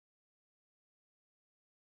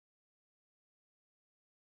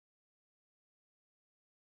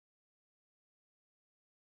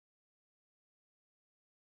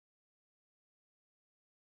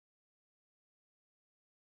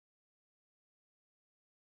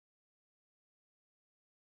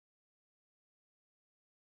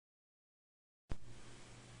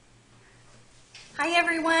Hi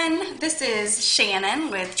everyone, this is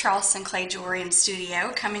Shannon with Charleston Clay Jewelry and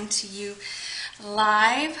Studio coming to you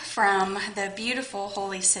live from the beautiful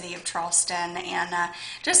holy city of Charleston, and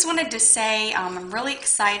just wanted to say I'm really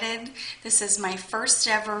excited. This is my first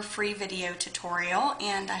ever free video tutorial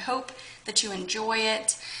and I hope that you enjoy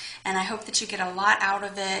it and I hope that you get a lot out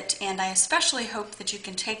of it, and I especially hope that you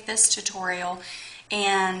can take this tutorial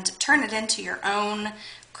and turn it into your own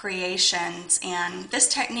creations, and this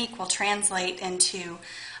technique will translate into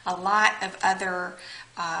a lot of other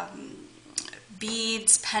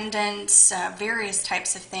beads, pendants, various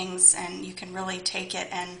types of things, and you can really take it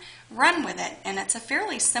and run with it. And it's a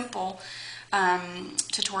fairly simple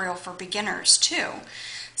tutorial for beginners too.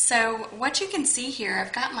 So what you can see here,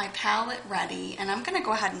 I've got my palette ready and I'm going to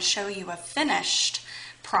go ahead and show you a finished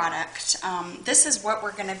product. This is what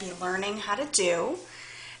we're going to be learning how to do.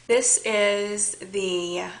 This is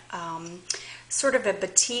the sort of a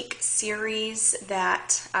batik series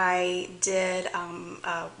that I did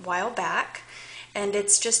a while back, and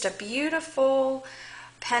it's just a beautiful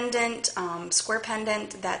pendant, square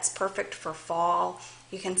pendant that's perfect for fall.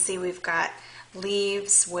 You can see we've got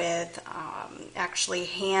leaves with actually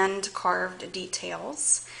hand carved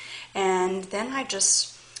details, and then I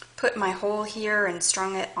just put my hole here and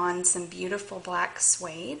strung it on some beautiful black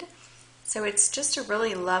suede. So it's just a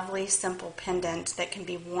really lovely, simple pendant that can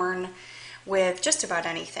be worn with just about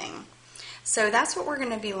anything. So that's what we're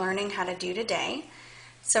going to be learning how to do today.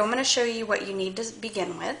 So I'm going to show you what you need to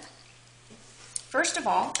begin with. First of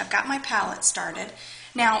all, I've got my palette started.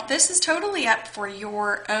 Now, this is totally up for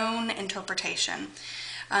your own interpretation.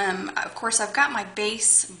 Of course, I've got my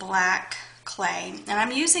base black clay, and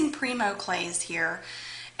I'm using Primo clays here.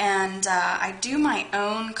 And I do my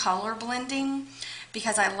own color blending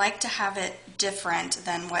because I like to have it different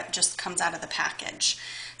than what just comes out of the package.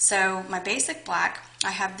 So my basic black,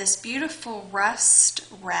 I have this beautiful rust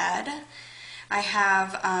red. I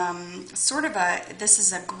have sort of this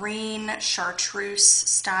is a green chartreuse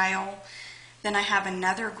style. Then I have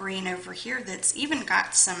another green over here that's even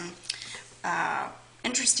got some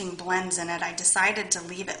interesting blends in it. I decided to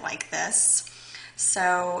leave it like this.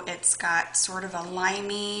 So it's got sort of a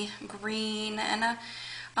limey green and a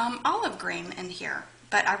olive green in here,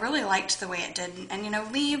 but I really liked the way it did. And you know,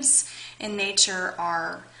 leaves in nature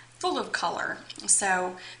are full of color.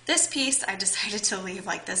 So this piece I decided to leave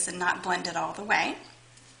like this and not blend it all the way,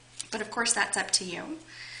 but of course that's up to you.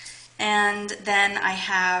 And then I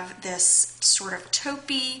have this sort of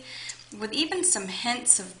taupey with even some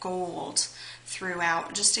hints of gold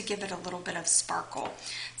throughout, just to give it a little bit of sparkle.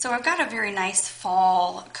 So I've got a very nice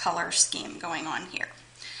fall color scheme going on here.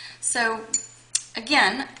 So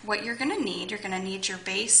again, what you're going to need your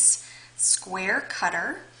base square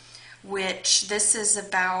cutter, which this is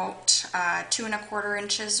about 2 1/4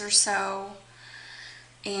 inches or so.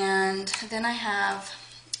 And then I have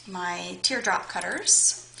my teardrop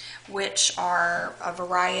cutters, which are a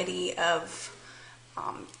variety of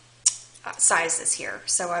sizes here.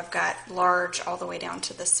 So I've got large all the way down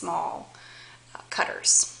to the small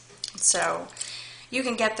cutters. So you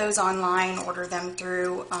can get those online, order them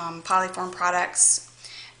through Polyform Products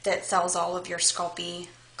that sells all of your Sculpey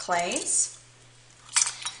clays.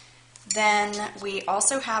 Then we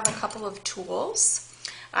also have a couple of tools.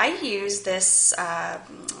 I use this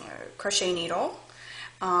crochet needle,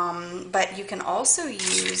 but you can also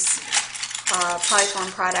use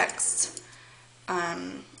Polyform Products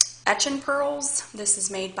etch and pearls. This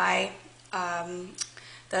is made by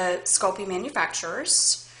the Sculpey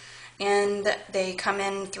manufacturers, and they come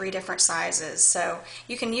in 3 different sizes. So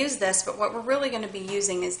you can use this, but what we're really going to be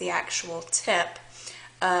using is the actual tip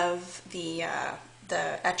of the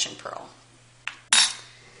etch and pearl.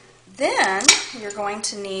 Then you're going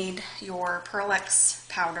to need your Pearlex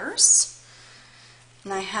powders.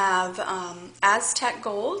 And I have Aztec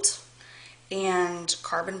Gold and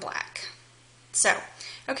Carbon Black. So,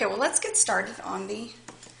 okay, well, let's get started on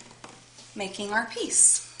making our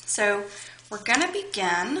piece. So we're going to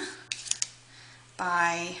begin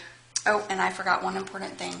by, oh, and I forgot one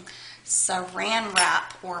important thing, saran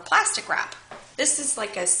wrap or plastic wrap. This is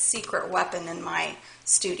like a secret weapon in my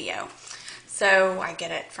studio. So I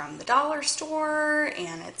get it from the dollar store,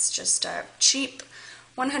 and it's just a cheap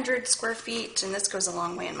 100 square feet, and this goes a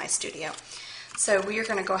long way in my studio. So we are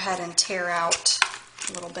going to go ahead and tear out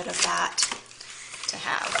a little bit of that to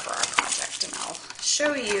have for our project, and I'll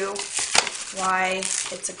show you why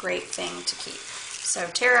it's a great thing to keep. So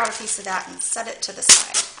tear out a piece of that and set it to the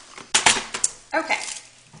side. Okay.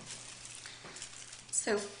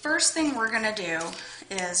 So first thing we're going to do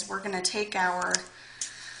is we're going to take our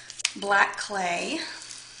black clay,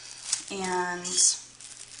 and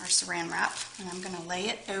our saran wrap, and I'm going to lay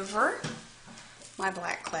it over my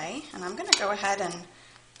black clay, and I'm going to go ahead and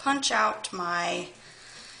punch out my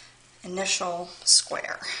initial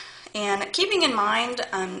square. And keeping in mind,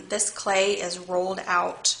 this clay is rolled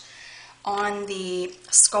out on the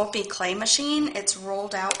Sculpey clay machine. It's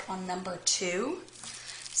rolled out on number 2.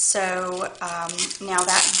 So now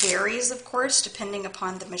that varies, of course, depending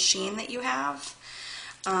upon the machine that you have,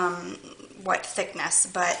 what thickness,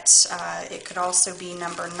 but it could also be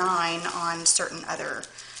number 9 on certain other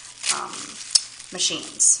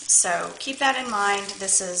machines. So keep that in mind.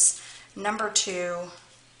 This is number 2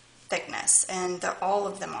 thickness, and all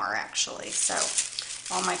of them are actually, so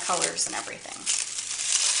all my colors and everything.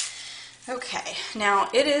 Okay, now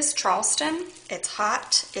it is Charleston. It's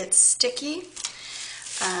hot, it's sticky.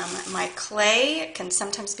 My clay can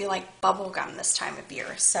sometimes be like bubble gum this time of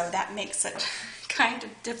year, so that makes it kind of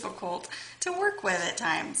difficult to work with at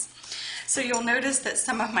times. So you'll notice that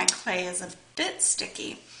some of my clay is a bit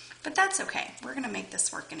sticky, but that's okay. We're going to make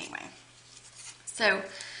this work anyway. So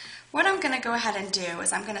what I'm going to go ahead and do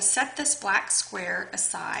is I'm going to set this black square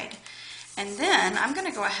aside, and then I'm going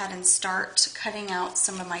to go ahead and start cutting out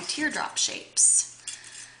some of my teardrop shapes.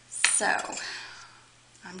 So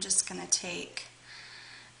I'm just going to take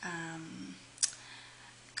a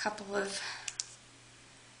couple of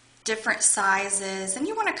different sizes, and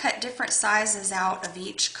you want to cut different sizes out of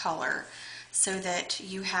each color so that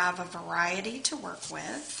you have a variety to work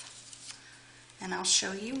with, and I'll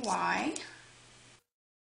show you why.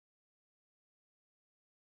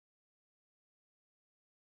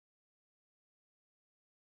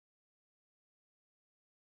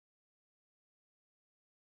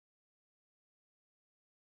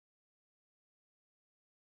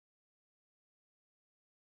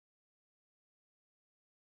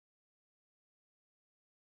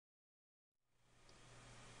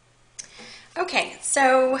 Okay,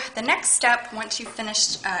 so the next step, once you've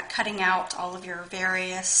finished cutting out all of your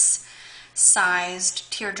various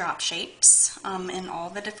sized teardrop shapes in all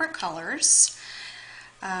the different colors,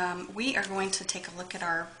 we are going to take a look at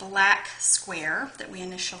our black square that we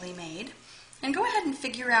initially made, and go ahead and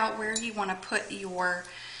figure out where you want to put your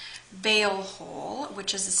bail hole,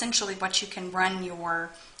 which is essentially what you can run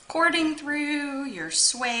your cording through, your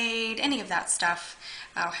suede, any of that stuff,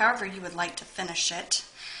 however you would like to finish it.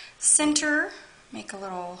 Center, make a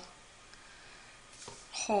little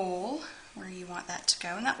hole where you want that to go,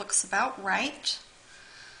 and that looks about right.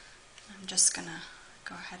 I'm just going to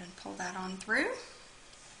go ahead and pull that on through.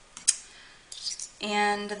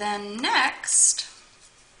 And then next,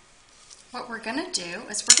 what we're going to do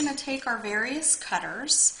is we're going to take our various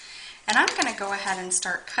cutters, and I'm going to go ahead and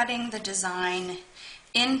start cutting the design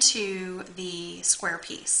into the square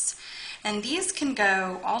piece. And these can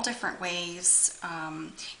go all different ways.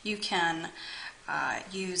 You can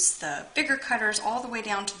use the bigger cutters all the way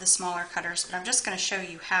down to the smaller cutters, but I'm just going to show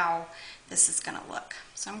you how this is going to look.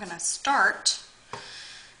 So I'm going to start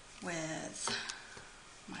with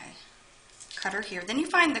my cutter here. Then you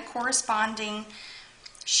find the corresponding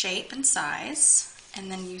shape and size,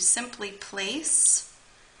 and then you simply place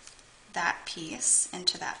that piece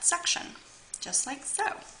into that section, just like so.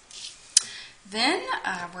 Then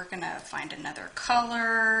we're going to find another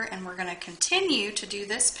color, and we're going to continue to do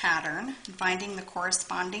this pattern, finding the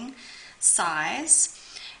corresponding size,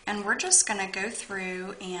 and we're just going to go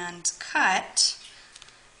through and cut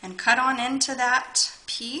on into that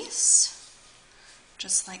piece,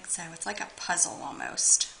 just like so. It's like a puzzle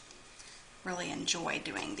almost. Really enjoy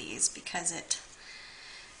doing these because it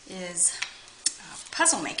is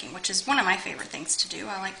puzzle making, which is one of my favorite things to do.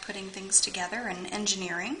 I like putting things together and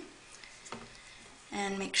engineering.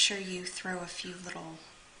 And make sure you throw a few little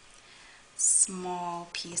small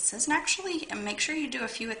pieces, and actually make sure you do a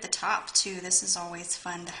few at the top too. This is always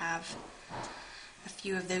fun to have a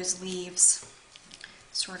few of those leaves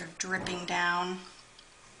sort of dripping down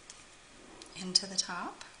into the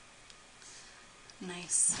top.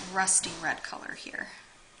 Nice rusty red color here.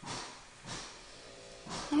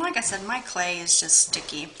 And like I said, my clay is just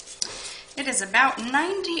sticky. It is about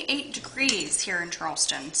 98 degrees here in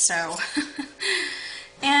Charleston, so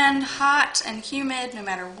and hot and humid no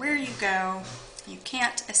matter where you go. You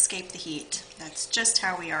can't escape the heat. That's just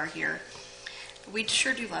how we are here. But we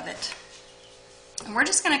sure do love it. And we're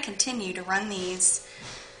just going to continue to run these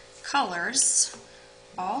colors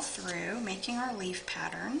all through, making our leaf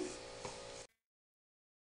pattern.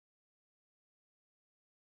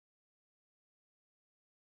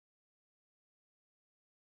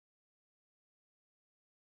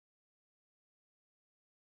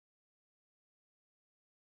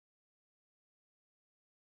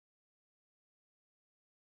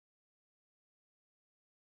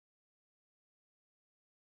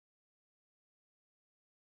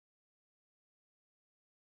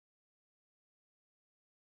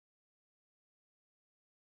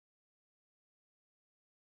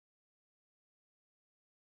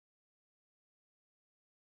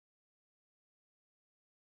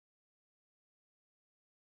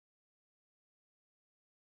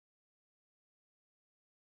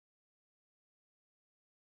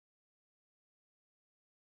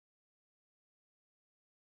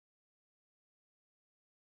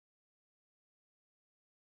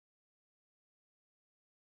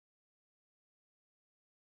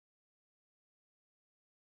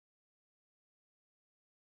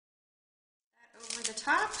 Over the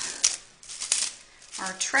top,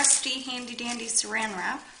 our trusty handy dandy saran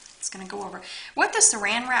wrap. It's going to go over. What the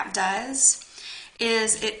saran wrap does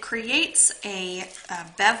is it creates a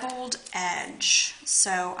beveled edge.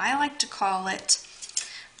 So I like to call it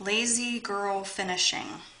lazy girl finishing,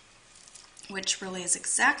 which really is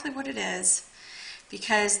exactly what it is,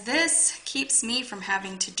 because this keeps me from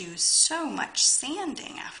having to do so much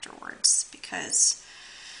sanding afterwards, because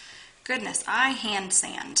goodness, I hand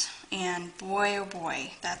sand, and boy oh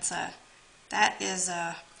boy, that is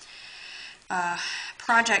a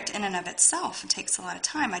project in and of itself. It takes a lot of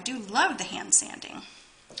time. I do love the hand sanding.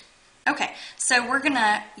 Okay, so we're going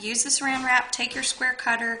to use the saran wrap, take your square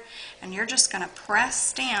cutter, and you're just going to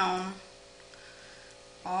press down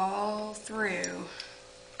all through.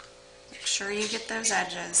 Make sure you get those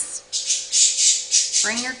edges.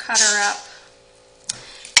 Bring your cutter up,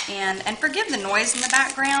 and forgive the noise in the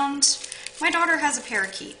background. My daughter has a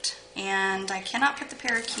parakeet, and I cannot put the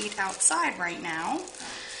parakeet outside right now.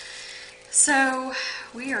 So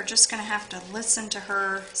we are just going to have to listen to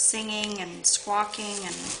her singing and squawking,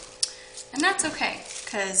 and that's okay,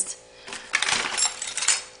 because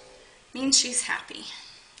it means she's happy.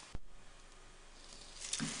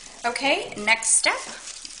 Okay, next step,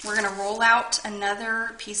 we're going to roll out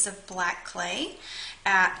another piece of black clay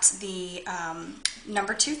at the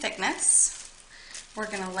number 2 thickness. We're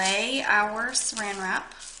going to lay our saran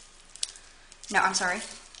wrap. No, I'm sorry.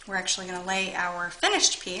 We're actually going to lay our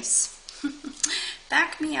finished piece.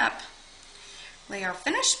 Back me up. Lay our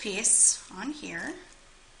finished piece on here,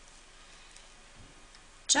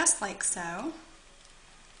 just like so.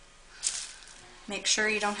 Make sure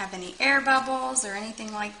you don't have any air bubbles or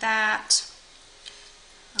anything like that.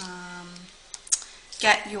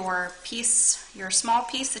 Get your piece, your small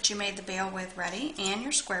piece that you made the bail with ready, and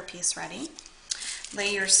your square piece ready.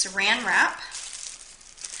 Lay your saran wrap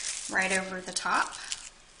right over the top.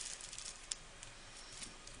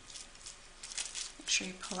 Make sure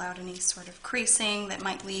you pull out any sort of creasing that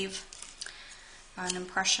might leave an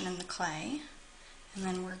impression in the clay. And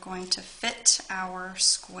then we're going to fit our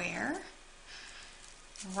square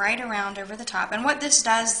right around over the top. And what this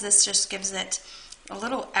does, this just gives it a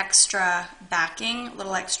little extra backing, a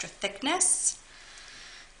little extra thickness.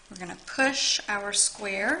 We're going to push our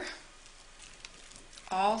square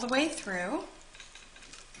all the way through,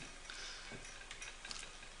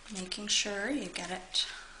 making sure you get it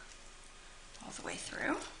all the way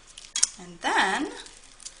through. And then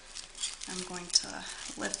I'm going to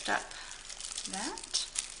lift up that,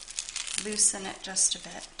 loosen it just a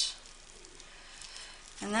bit,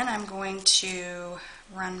 and then I'm going to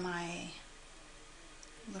run my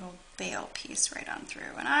little bail piece right on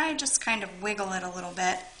through, and I just kind of wiggle it a little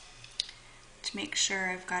bit to make sure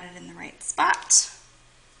I've got it in the right spot.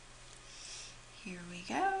 Here we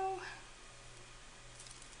go,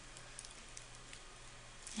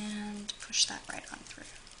 and push that right on through.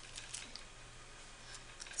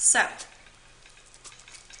 So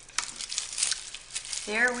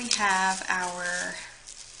there we have our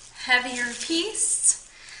heavier piece.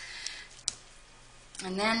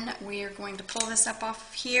 And then we are going to pull this up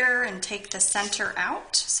off here and take the center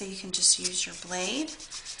out, so you can just use your blade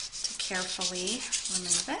to carefully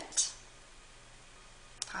remove it.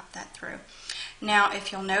 Pop that through. Now,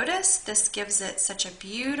 if you'll notice, this gives it such a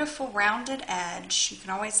beautiful rounded edge. You can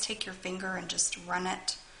always take your finger and just run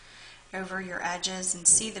it over your edges and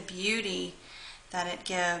see the beauty that it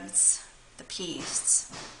gives the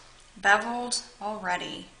piece. Beveled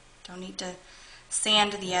already. Don't need to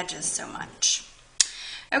sand the edges so much.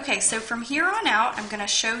 Okay, so from here on out, I'm going to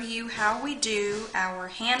show you how we do our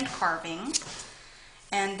hand carving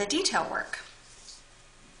and the detail work.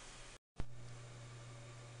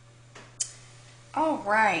 All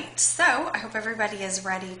right, so I hope everybody is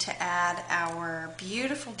ready to add our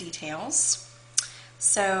beautiful details.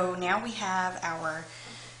 So now we have our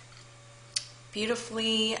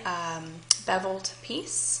beautifully beveled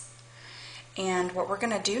piece, and what we're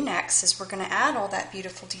going to do next is we're going to add all that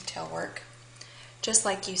beautiful detail work, just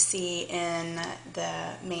like you see in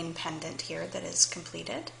the main pendant here that is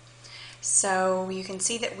completed. So you can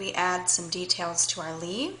see that we add some details to our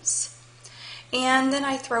leaves, and then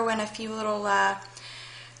I throw in a few little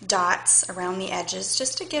dots around the edges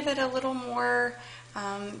just to give it a little more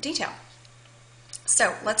detail.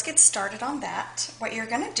 So let's get started on that. What you're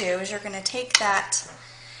going to do is you're going to take that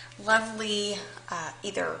lovely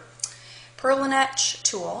either Pearl and Etch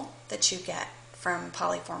tool that you get from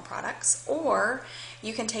Polyform products, or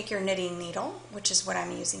you can take your knitting needle, which is what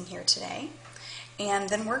I'm using here today, and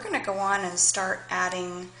then we're going to go on and start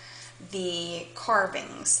adding the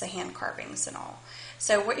carvings, the hand carvings and all.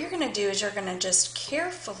 So what you're going to do is you're going to just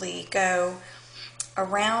carefully go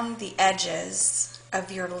around the edges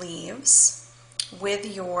of your leaves with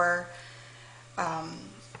your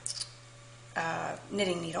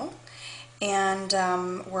knitting needle. And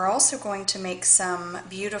we're also going to make some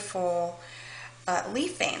beautiful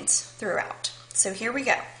leaf veins throughout. So here we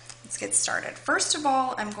go. Let's get started. First of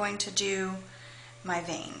all, I'm going to do my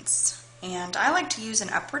veins. And I like to use an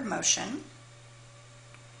upward motion.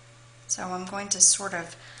 So I'm going to sort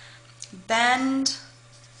of bend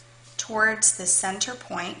towards the center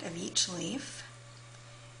point of each leaf,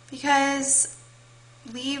 because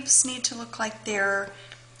leaves need to look like they're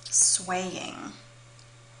swaying.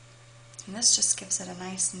 And this just gives it a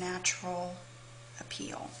nice natural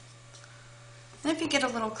appeal. And if you get a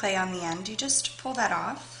little clay on the end, you just pull that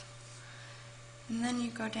off. And then you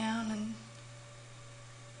go down and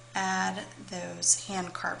add those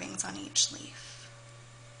hand carvings on each leaf.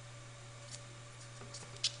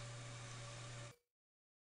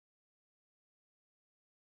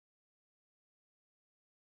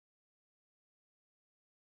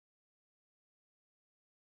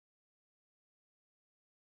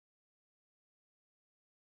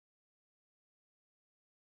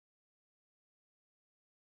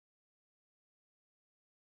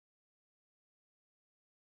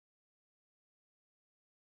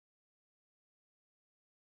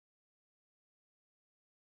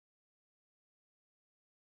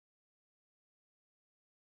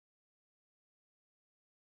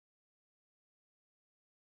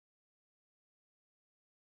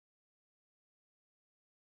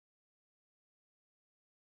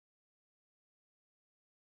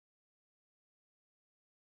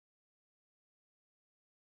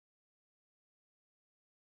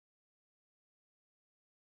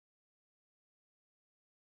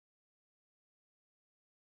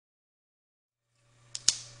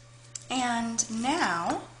 And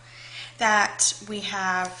now that we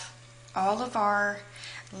have all of our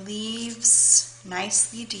leaves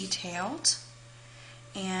nicely detailed,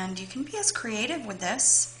 and you can be as creative with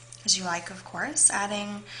this as you like, of course,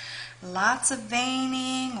 adding lots of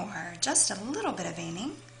veining or just a little bit of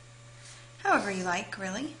veining, however you like,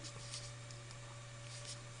 really.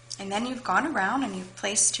 And then you've gone around and you've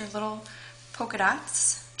placed your little polka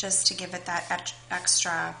dots just to give it that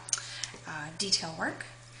extra detail work.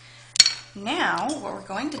 Now what we're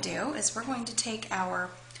going to do is we're going to take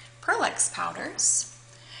our Pearlix powders.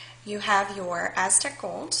 You have your Aztec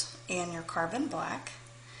Gold and your Carbon Black,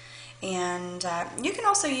 and you can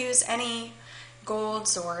also use any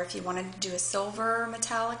golds, or if you wanted to do a silver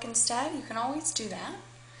metallic instead, you can always do that.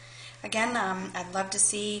 Again, I'd love to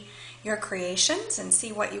see your creations and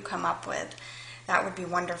see what you come up with. That would be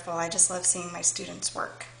wonderful. I just love seeing my students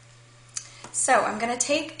work. So I'm going to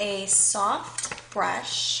take a soft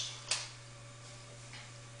brush,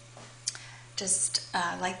 just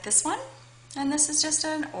like this one, and this is just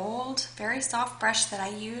an old, very soft brush that I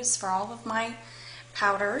use for all of my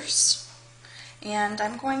powders. And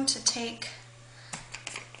I'm going to take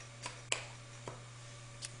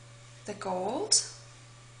the gold,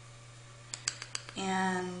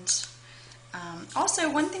 and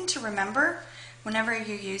also one thing to remember whenever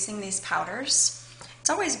you're using these powders,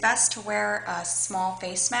 it's always best to wear a small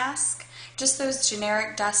face mask. Just those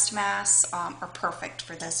generic dust masks are perfect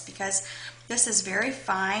for this, because this is very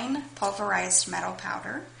fine pulverized metal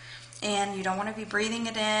powder, and you don't want to be breathing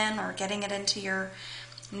it in or getting it into your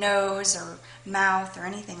nose or mouth or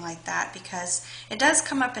anything like that, because it does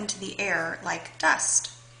come up into the air like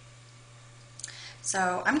dust.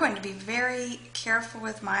 So I'm going to be very careful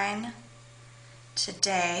with mine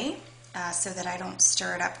today so that I don't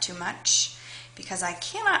stir it up too much, because I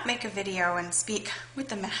cannot make a video and speak with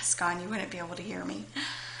the mask on. You wouldn't be able to hear me.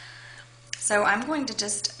 So I'm going to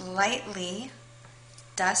just lightly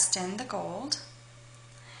dust in the gold,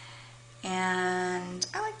 and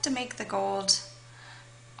I like to make the gold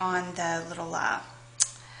on the little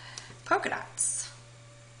polka dots.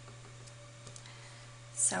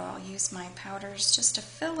 So I'll use my powders just to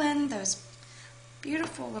fill in those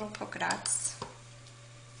beautiful little polka dots.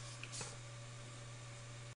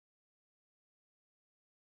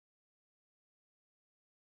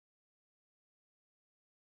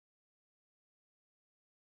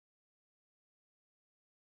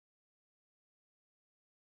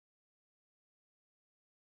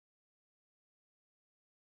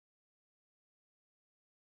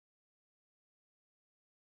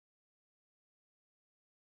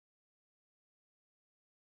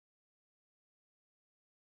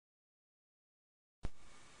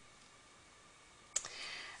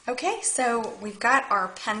 Okay, so we've got our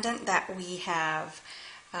pendant that we have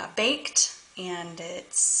baked, and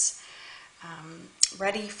it's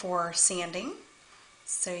ready for sanding.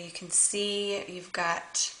 So you can see you've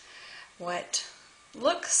got what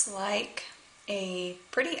looks like a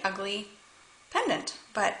pretty ugly pendant,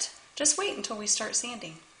 but just wait until we start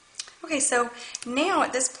sanding. Okay, so now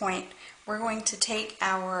at this point, we're going to take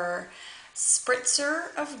our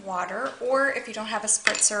spritzer of water, or if you don't have a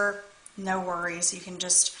spritzer, no worries. You can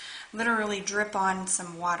just literally drip on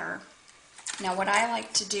some water. Now what I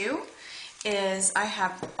like to do is I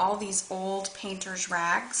have all these old painter's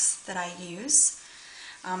rags that I use.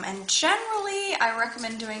 And generally I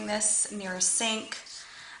recommend doing this near a sink,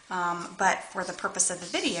 but for the purpose of the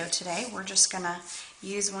video today, we're just going to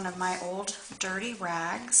use one of my old dirty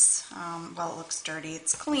rags. Well, it looks dirty.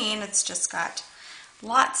 It's clean. It's just got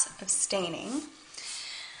lots of staining.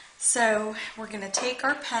 So we're going to take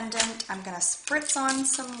our pendant. I'm going to spritz on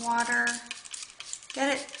some water,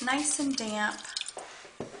 get it nice and damp.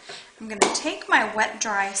 I'm going to take my wet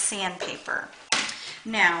dry sandpaper.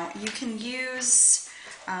 Now you can use,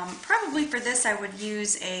 probably for this I would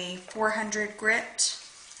use a 400 grit.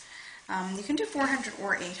 You can do 400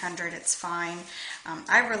 or 800, it's fine.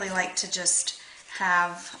 I really like to just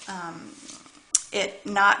have it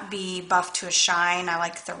not be buff to a shine. I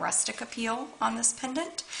like the rustic appeal on this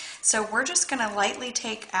pendant. So we're just going to lightly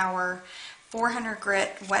take our 400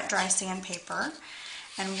 grit wet dry sandpaper,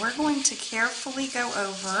 and we're going to carefully go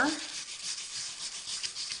over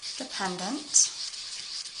the pendant,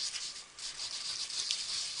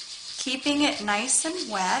 keeping it nice and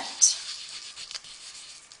wet,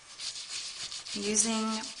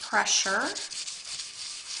 using pressure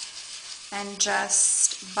and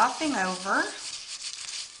just buffing over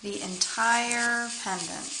the entire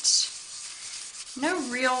pendant. No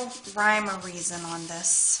real rhyme or reason on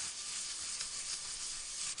this.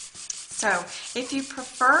 So if you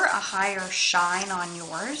prefer a higher shine on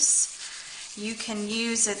yours, you can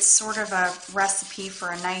use, it's sort of a recipe for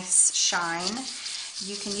a nice shine.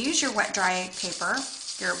 You can use your wet dry paper,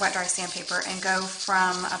 your wet dry sandpaper, and go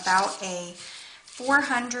from about a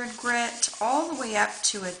 400 grit all the way up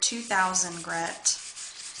to a 2000 grit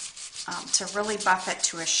to really buff it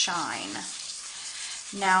to a shine.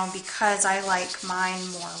 Now, because I like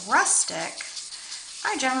mine more rustic,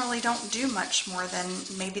 I generally don't do much more than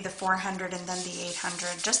maybe the 400 and then the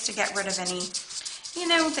 800, just to get rid of any, you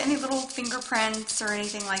know, any little fingerprints or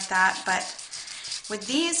anything like that. But with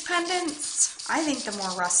these pendants, I think the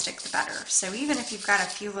more rustic the better. So even if you've got a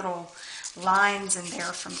few little lines in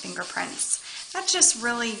there from fingerprints, that just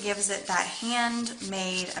really gives it that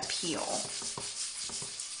handmade appeal.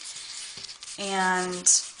 And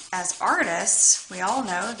as artists, we all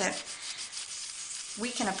know that we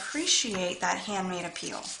can appreciate that handmade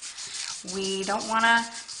appeal. We don't want to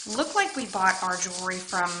look like we bought our jewelry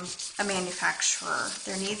from a manufacturer.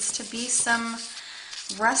 There needs to be some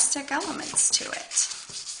rustic elements to it.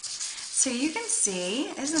 So you can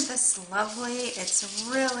see, isn't this lovely? It's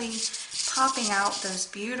really popping out those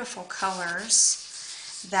beautiful colors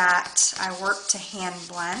that I worked to hand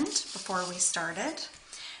blend before we started.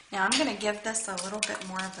 Now I'm going to give this a little bit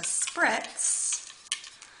more of a spritz,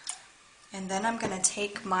 and then I'm going to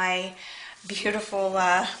take my beautiful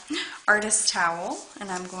artist towel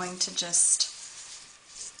and I'm going to just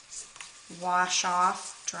wash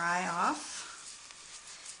off, dry off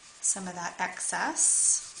some of that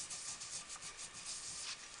excess.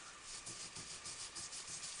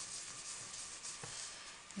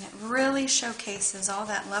 And it really showcases all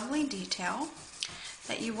that lovely detail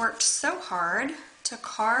that you worked so hard to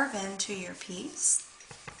carve into your piece.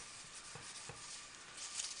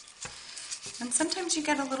 And sometimes you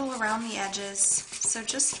get a little around the edges, so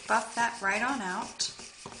just buff that right on out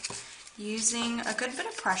using a good bit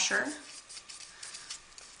of pressure.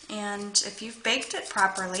 And if you've baked it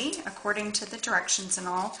properly, according to the directions and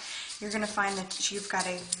all, you're going to find that you've got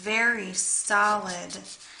a very solid,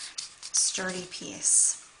 sturdy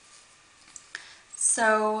piece.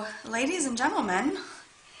 So, ladies and gentlemen,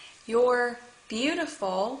 your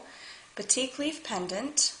beautiful batik leaf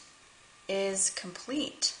pendant is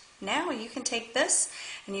complete. Now you can take this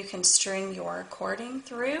and you can string your cording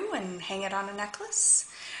through and hang it on a necklace.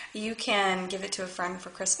 You can give it to a friend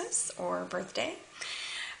for Christmas or birthday.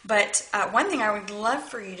 But one thing I would love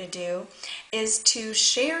for you to do is to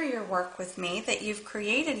share your work with me that you've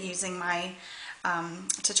created using my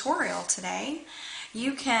tutorial today.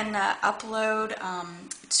 You can upload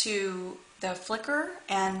to the Flickr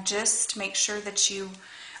and just make sure that you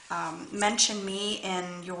mention me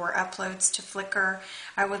in your uploads to Flickr.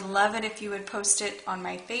 I would love it if you would post it on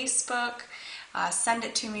my Facebook, send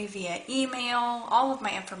it to me via email. All of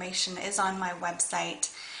my information is on my website,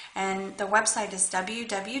 and the website is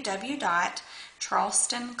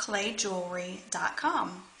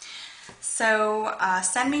www.charlestonclayjewelry.com. So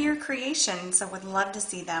send me your creations. I would love to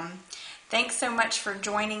see them. Thanks so much for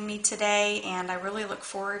joining me today, and I really look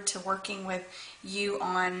forward to working with you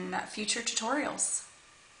on future tutorials.